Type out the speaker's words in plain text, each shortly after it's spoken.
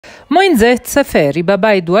Më i nxehtë se ferri,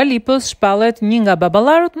 Babai Dua Lipës shpallet një nga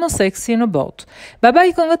baballarët më seksi në botë. Babai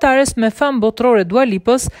i këngëtares me famë botërore Dua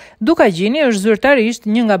Lipës, Dukagjini është zyrtarisht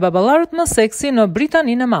një nga baballarët më seksi në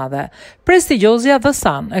Britaninë e Madhe. Prestigjozja The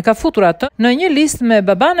Sun e ka futur atë në një listë me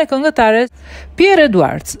baban e këngëtares Pierre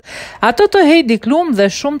Edwards, atë të Heidi Klum dhe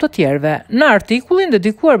shumë të tjerëve. Në artikullin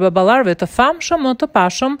dedikuar baballarëve të famshëm më të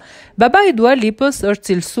pashëm, Babai Dua Lipës është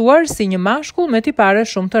cilësuar si një mashkull me tipare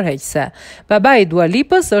shumë tërheqëse. Babai Dua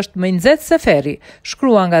Lipës është më i nxehtë se ferri,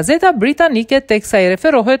 shkruan gazeta britanike teksa i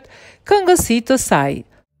referohet këngësisë të saj.